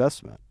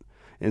investment?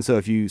 And so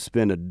if you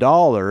spend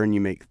 $1 and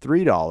you make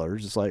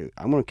 $3, it's like,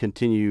 I'm going to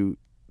continue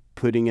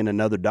putting in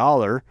another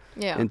 $1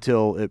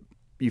 until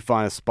you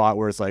find a spot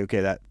where it's like, okay,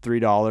 that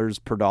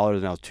 $3 per dollar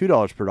is now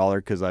 $2 per dollar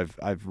because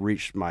I've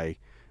reached my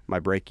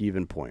break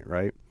even point,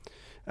 right?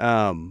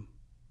 Kind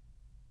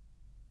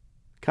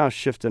of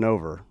shifting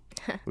over.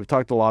 We've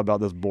talked a lot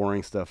about this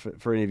boring stuff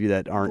for any of you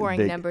that aren't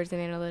boring numbers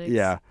and analytics.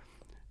 Yeah.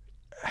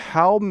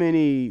 How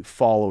many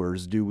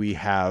followers do we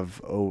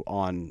have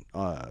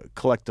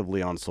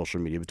collectively on social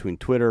media between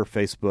Twitter,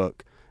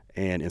 Facebook,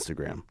 and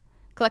Instagram?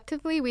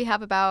 Collectively, we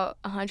have about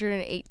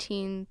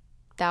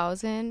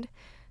 118,000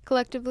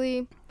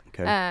 collectively.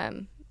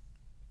 Okay.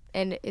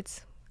 And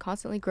it's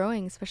constantly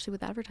growing, especially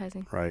with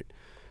advertising. Right.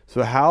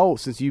 So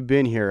since you've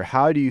been here,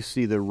 how do you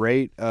see the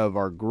rate of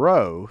our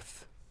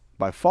growth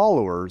by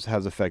followers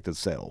has affected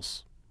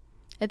sales?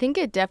 I think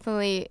it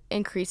definitely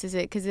increases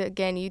it because,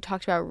 again, you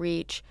talked about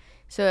reach.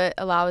 So it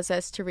allows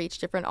us to reach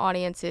different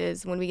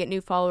audiences. When we get new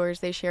followers,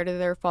 they share to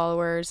their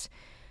followers.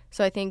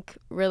 So I think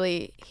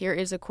really here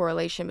is a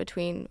correlation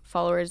between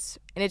followers,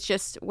 and it's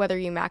just whether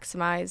you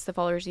maximize the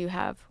followers you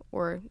have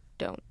or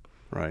don't.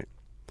 Right.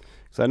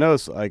 So I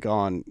noticed like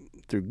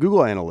through Google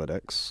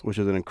Analytics, which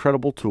is an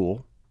incredible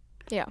tool.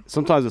 Yeah.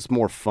 Sometimes it's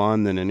more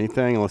fun than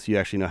anything unless you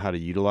actually know how to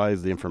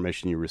utilize the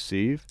information you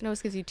receive. It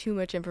always gives you too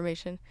much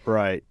information.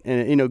 Right.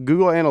 And,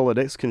 Google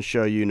Analytics can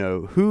show you,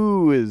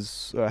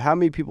 how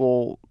many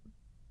people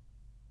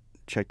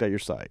checked out your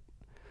site,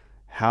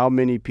 how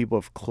many people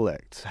have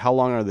clicked, how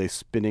long are they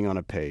spending on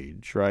a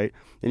page, right?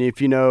 And if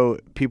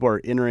people are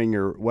entering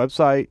your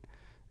website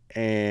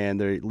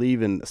and they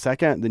leave in a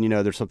second, then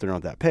there's something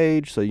wrong with that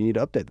page, so you need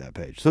to update that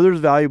page. So there's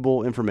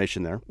valuable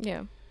information there.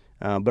 Yeah.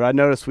 But I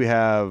noticed we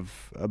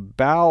have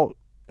about,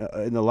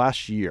 in the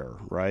last year,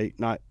 right?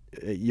 Not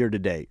year to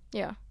date.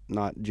 Yeah.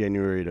 Not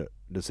January to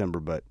December,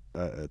 but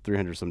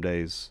 300 some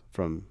days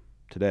from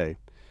today.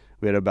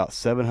 We had about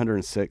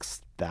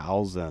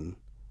 706,000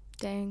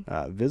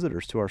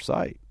 visitors to our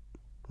site,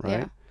 right?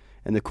 Yeah.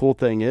 And the cool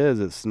thing is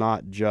it's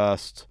not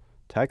just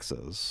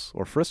Texas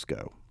or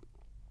Frisco.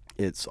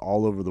 It's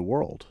all over the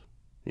world,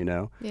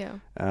 Yeah.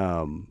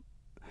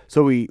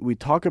 So we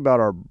talk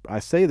about I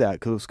say that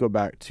because let's go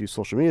back to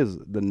social media. Is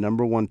the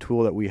number one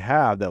tool that we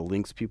have that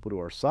links people to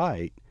our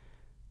site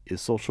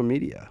is social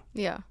media.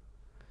 Yeah.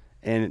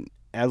 And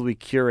as we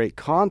curate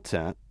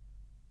content,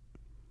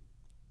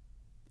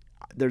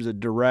 there's a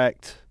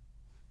direct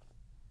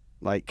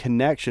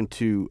connection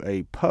to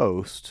a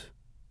post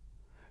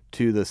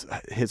to this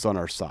hits on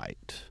our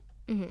site,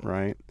 Mm-hmm.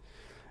 right?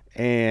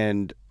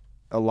 And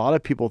a lot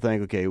of people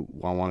think, okay,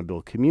 well, I want to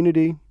build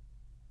community.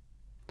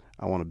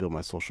 I want to build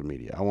my social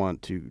media. I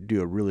want to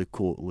do a really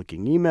cool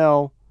looking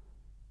email.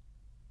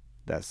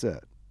 That's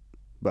it.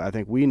 But I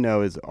think we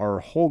know is our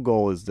whole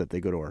goal is that they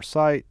go to our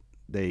site,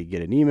 they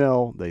get an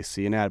email, they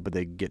see an ad, but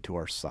they get to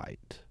our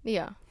site.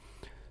 Yeah.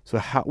 So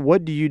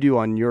what do you do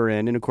on your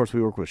end? And of course,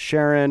 we work with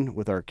Sharon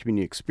with our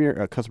community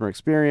customer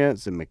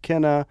experience, and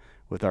McKenna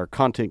with our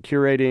content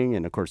curating,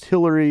 and of course,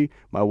 Hillary,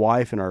 my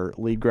wife, and our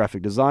lead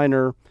graphic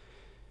designer.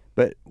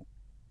 But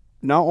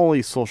not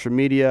only social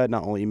media,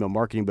 not only email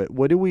marketing, but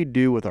what do we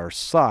do with our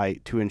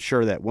site to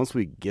ensure that once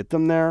we get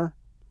them there,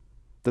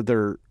 that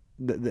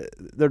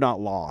they're not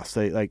lost?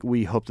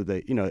 We hope that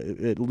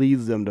it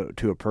leads them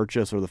to a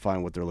purchase or to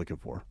find what they're looking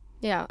for.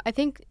 Yeah, I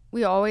think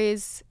we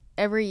always,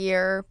 every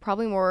year,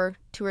 probably more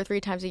 2 or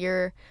 3 times a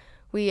year,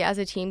 we as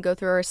a team go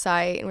through our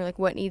site and we're like,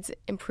 what needs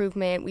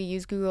improvement? We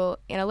use Google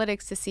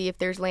Analytics to see if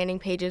there's landing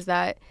pages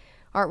that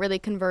aren't really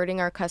converting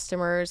our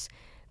customers.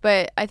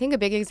 But I think a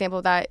big example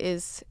of that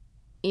is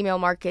email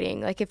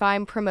marketing. Like if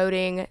I'm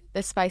promoting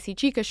the Spicy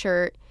Chica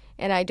shirt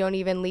and I don't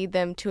even lead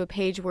them to a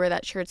page where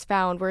that shirt's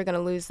found, we're going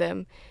to lose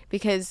them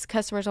because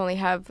customers only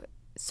have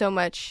so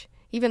much,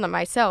 even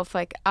myself,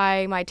 my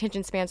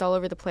attention span's all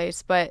over the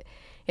place. But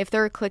if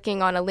they're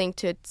clicking on a link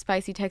to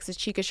Spicy Texas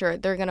Chica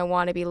shirt, they're going to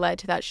want to be led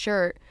to that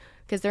shirt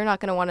because they're not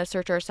going to want to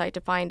search our site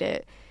to find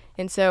it.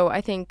 And so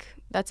I think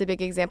that's a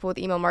big example with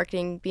email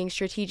marketing, being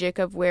strategic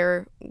of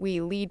where we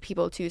lead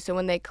people to. So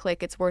when they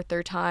click, it's worth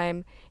their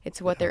time.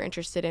 It's what they're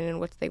interested in and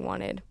what they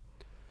wanted.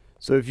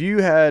 So if you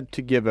had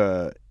to give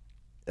a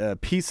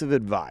piece of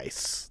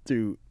advice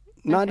through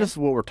not just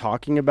what we're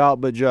talking about,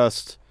 but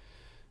just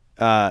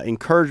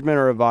encouragement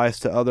or advice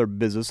to other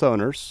business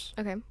owners,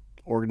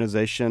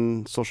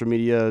 organization, social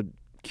media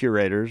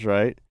curators,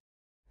 right?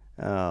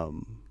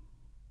 What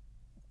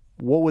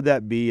would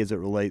that be as it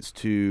relates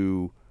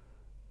to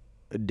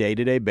a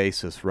day-to-day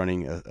basis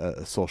running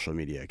a social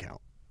media account?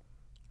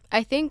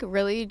 I think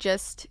really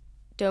just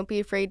don't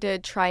be afraid to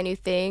try new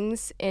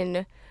things.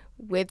 And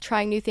with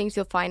trying new things,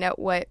 you'll find out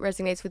what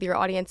resonates with your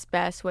audience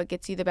best, what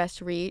gets you the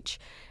best reach.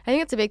 I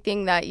think it's a big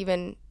thing that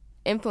even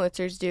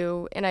influencers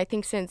do. And I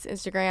think since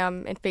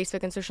Instagram and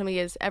Facebook and social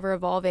media is ever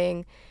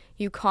evolving,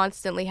 you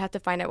constantly have to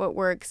find out what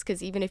works.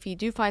 Because even if you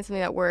do find something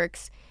that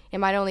works, it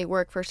might only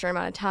work for a certain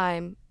amount of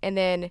time. And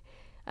then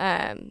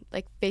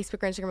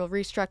Facebook or Instagram will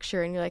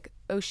restructure and you're like,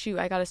 oh shoot,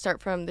 I got to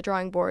start from the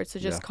drawing board. So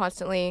just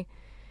constantly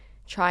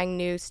trying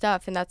new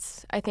stuff. And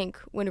that's, I think,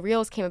 when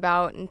Reels came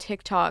about and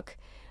TikTok,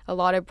 a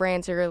lot of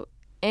brands and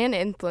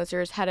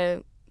influencers had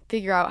to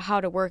figure out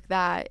how to work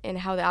that and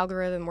how the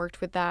algorithm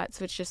worked with that.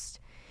 So it's just,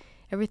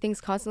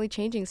 everything's constantly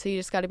changing. So you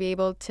just got to be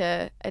able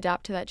to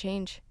adapt to that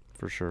change.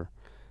 For sure.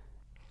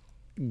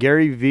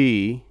 Gary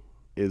Vee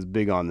is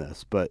big on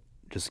this, but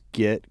just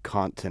get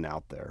content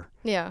out there.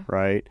 Yeah.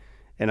 Right?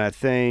 And I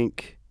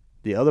think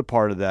the other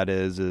part of that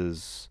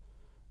is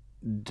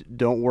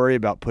don't worry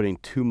about putting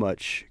too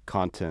much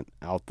content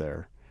out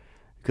there.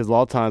 Because a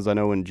lot of times I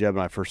know when Jeb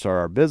and I first started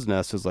our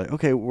business, it's like,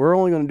 okay, we're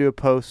only going to do a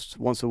post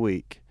once a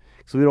week.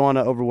 So we don't want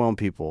to overwhelm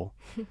people.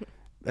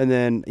 And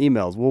then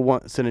emails.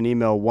 We'll send an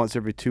email once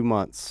every 2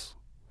 months.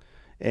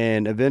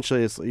 And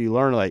eventually you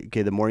learn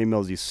okay, the more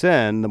emails you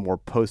send, the more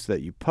posts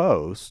that you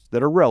post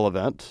that are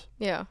relevant.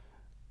 Yeah.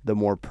 The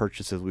more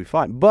purchases we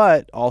find.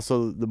 But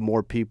also the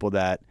more people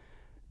that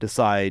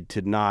decide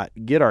to not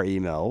get our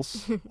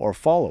emails or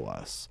follow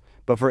us.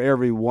 But for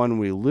every one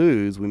we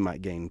lose, we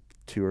might gain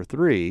 2 or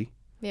 3.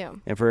 Yeah.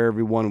 And for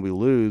every one we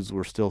lose,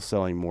 we're still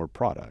selling more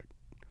product.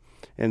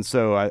 And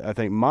so I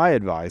think my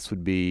advice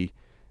would be,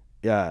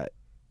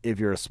 if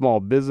you're a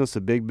small business,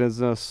 a big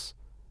business,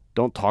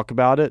 Don't talk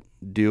about it,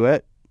 do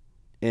it.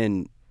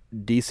 And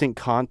decent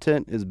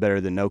content is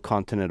better than no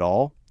content at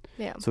all.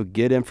 Yeah. So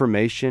get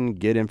information,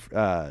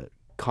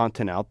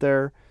 content out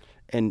there,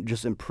 and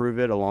just improve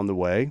it along the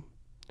way.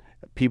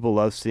 People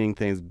love seeing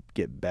things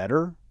get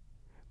better.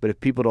 But if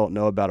people don't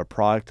know about a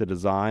product, a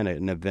design,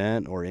 an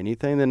event, or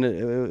anything, then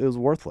it was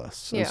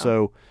worthless. Yeah. And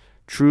so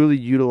truly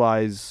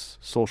utilize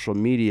social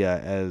media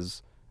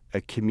as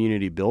a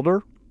community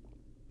builder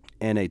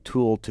and a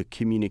tool to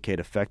communicate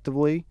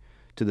effectively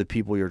to the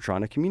people you're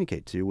trying to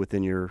communicate to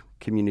within your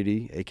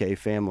community, aka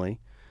family,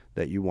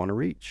 that you want to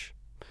reach.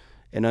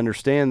 And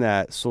understand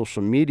that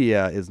social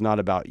media is not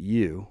about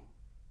you.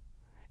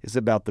 It's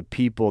about the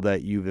people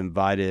that you've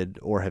invited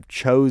or have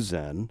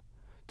chosen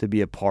to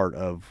be a part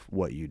of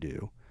what you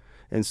do.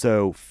 And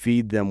so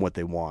feed them what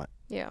they want.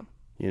 Yeah.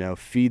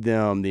 Feed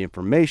them the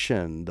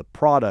information, the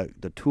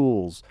product, the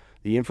tools,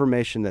 the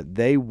information that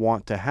they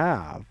want to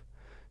have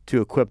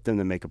to equip them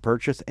to make a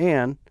purchase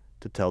and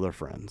to tell their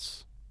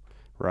friends,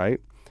 right?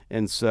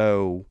 And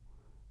so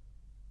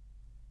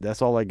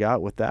that's all I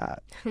got with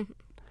that.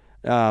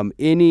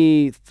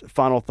 Any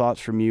final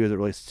thoughts from you as it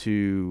relates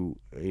to,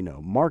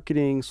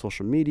 marketing,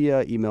 social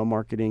media, email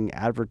marketing,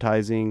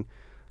 advertising,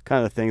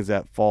 kind of things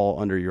that fall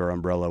under your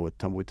umbrella with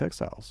Tumbleweed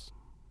Textiles?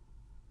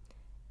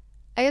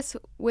 I guess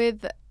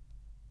with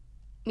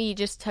me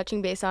just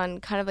touching base on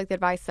kind of like the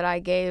advice that I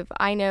gave,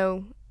 I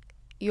know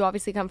you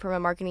obviously come from a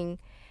marketing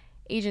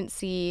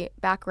agency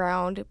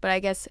background, but I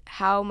guess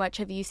how much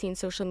have you seen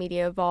social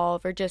media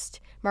evolve or just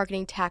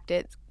marketing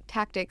tactics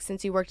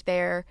since you worked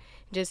there,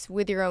 just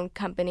with your own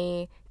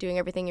company, doing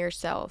everything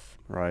yourself?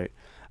 Right.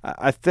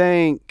 I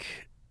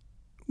think,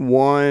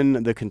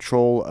 one, the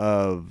control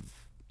of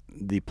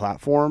the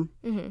platform,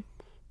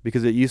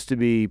 because it used to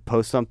be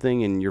post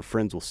something and your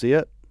friends will see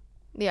it.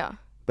 Yeah.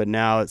 But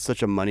now it's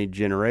such a money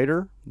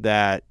generator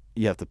that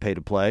you have to pay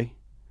to play,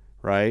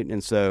 right?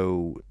 And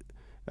so,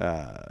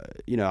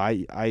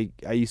 I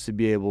used to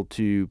be able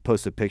to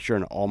post a picture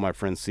and all my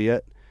friends see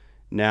it.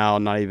 Now,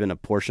 not even a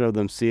portion of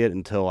them see it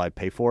until I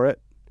pay for it.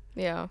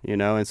 Yeah.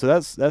 And so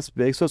that's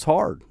big. So it's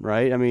hard,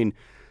 right? I mean,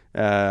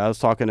 I was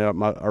talking to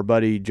our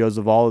buddy Joe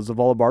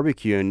Zavala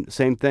Barbecue, and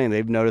same thing.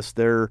 They've noticed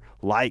their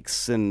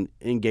likes and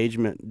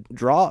engagement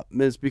drop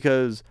is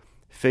because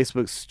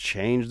Facebook's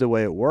changed the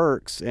way it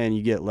works, and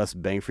you get less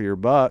bang for your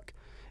buck.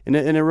 And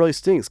it really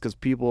stinks because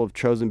people have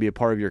chosen to be a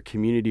part of your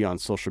community on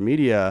social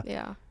media.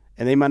 Yeah.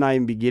 And they might not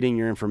even be getting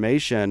your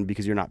information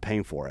because you're not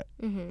paying for it.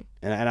 And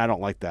I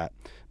don't like that,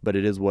 but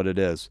it is what it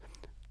is.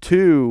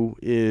 Two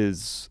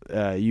is,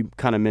 you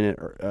kind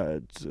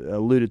of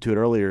alluded to it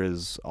earlier,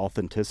 is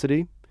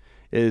authenticity.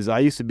 I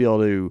used to be able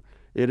to,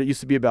 it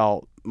used to be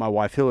about my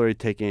wife Hillary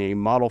taking a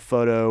model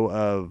photo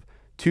of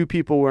two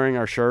people wearing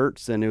our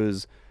shirts, and it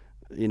was,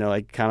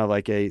 kind of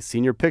like a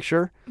senior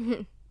picture.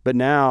 But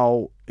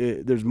now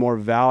there's more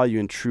value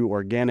in true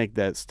organic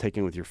that's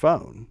taken with your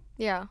phone.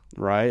 Yeah.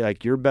 Right?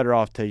 Like, you're better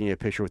off taking a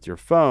picture with your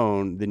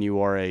phone than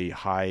you are a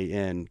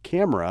high-end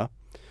camera,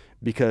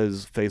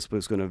 because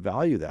Facebook's going to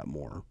value that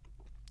more.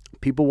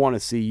 People want to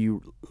see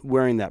you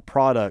wearing that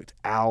product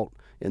out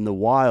in the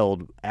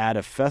wild at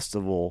a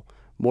festival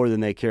more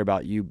than they care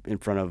about you in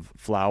front of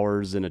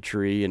flowers and a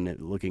tree and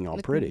it looking all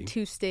pretty.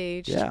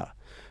 Two-stage. Yeah.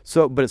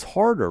 So, but it's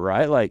harder,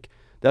 right? Like,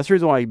 that's the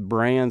reason why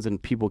brands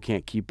and people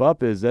can't keep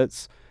up, is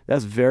that's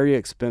very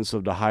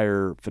expensive to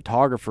hire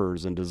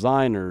photographers and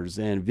designers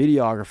and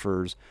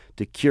videographers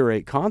to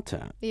curate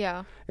content.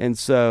 Yeah. And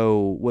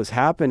so what's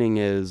happening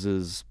is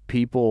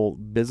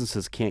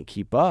businesses can't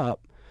keep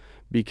up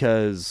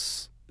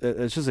because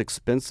it's just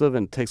expensive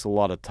and takes a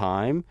lot of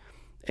time.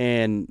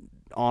 And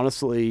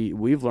honestly,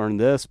 we've learned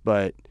this,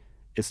 but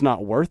it's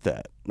not worth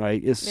it,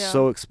 right? It's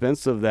so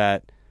expensive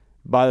that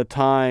by the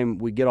time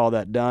we get all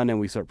that done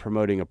and we start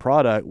promoting a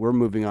product, we're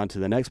moving on to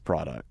the next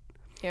product.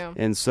 Yeah.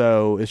 And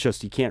so it's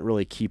just, you can't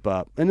really keep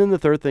up. And then the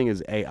third thing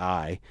is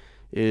AI,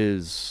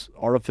 is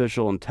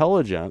artificial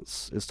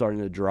intelligence is starting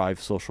to drive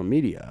social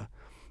media.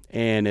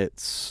 And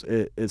it's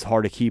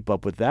hard to keep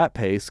up with that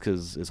pace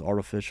because it's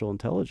artificial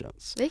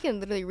intelligence. They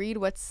can literally read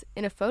what's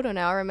in a photo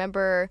now. I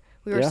remember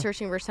we were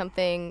searching for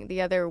something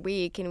the other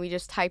week, and we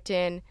just typed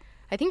in,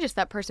 I think, just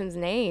that person's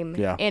name.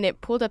 Yeah. And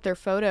it pulled up their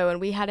photo, and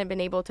we hadn't been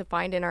able to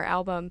find in our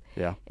album.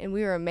 Yeah. And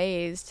we were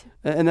amazed.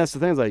 And that's the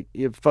thing, is like,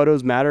 if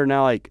photos matter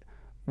now, like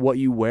what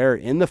you wear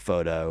in the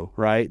photo,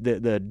 right?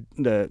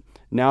 The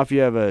now if you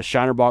have a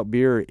Shinerbach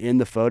beer in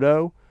the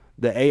photo,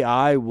 the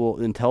AI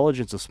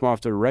intelligence is smart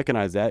enough to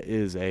recognize that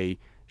is a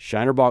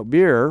Shinerbach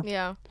beer.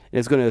 Yeah. And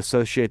it's going to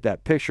associate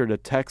that picture to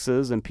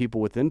Texas and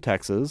people within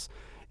Texas.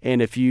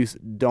 And if you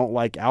don't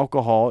like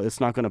alcohol, it's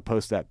not going to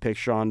post that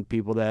picture on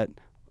people that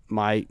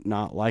might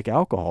not like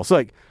alcohol. So,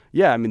 like,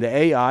 yeah, I mean, the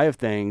AI of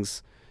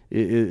things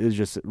is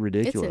just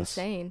ridiculous. It's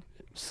insane.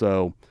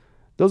 So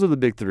those are the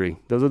big three.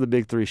 Those are the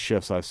big three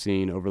shifts I've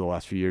seen over the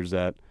last few years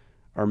that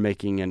are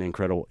making an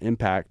incredible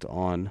impact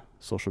on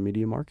social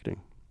media marketing.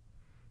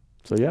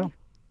 So, yeah.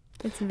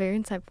 It's very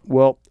insightful.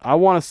 Well, I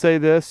want to say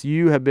this.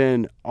 You have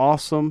been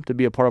awesome to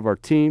be a part of our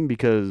team,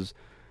 because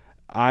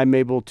I'm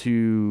able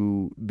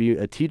to be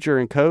a teacher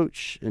and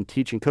coach and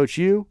teach and coach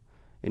you,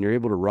 and you're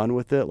able to run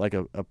with it like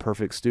a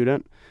perfect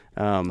student.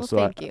 Well, So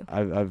thank you.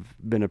 I've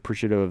been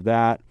appreciative of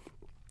that.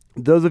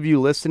 Those of you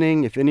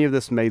listening, if any of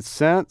this made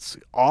sense,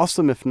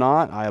 awesome. If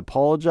not, I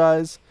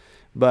apologize.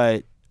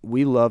 But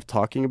we love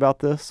talking about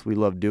this. We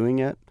love doing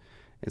it.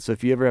 And so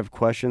if you ever have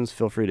questions,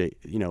 feel free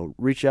to,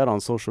 reach out on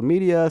social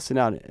media, send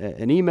out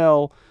an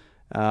email,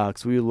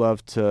 because we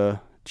love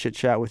to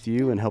chit-chat with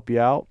you and help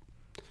you out.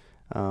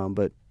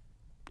 But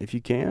if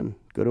you can,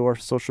 go to our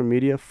social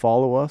media,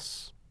 follow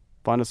us,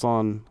 find us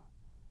on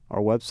our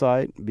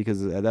website,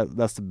 because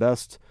that's the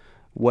best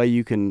way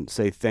you can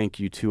say thank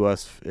you to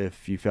us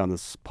if you found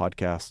this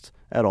podcast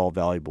at all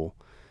valuable.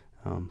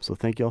 So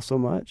thank you all so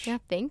much. Yeah,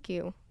 thank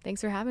you.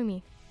 Thanks for having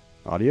me.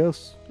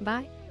 Adios.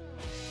 Bye.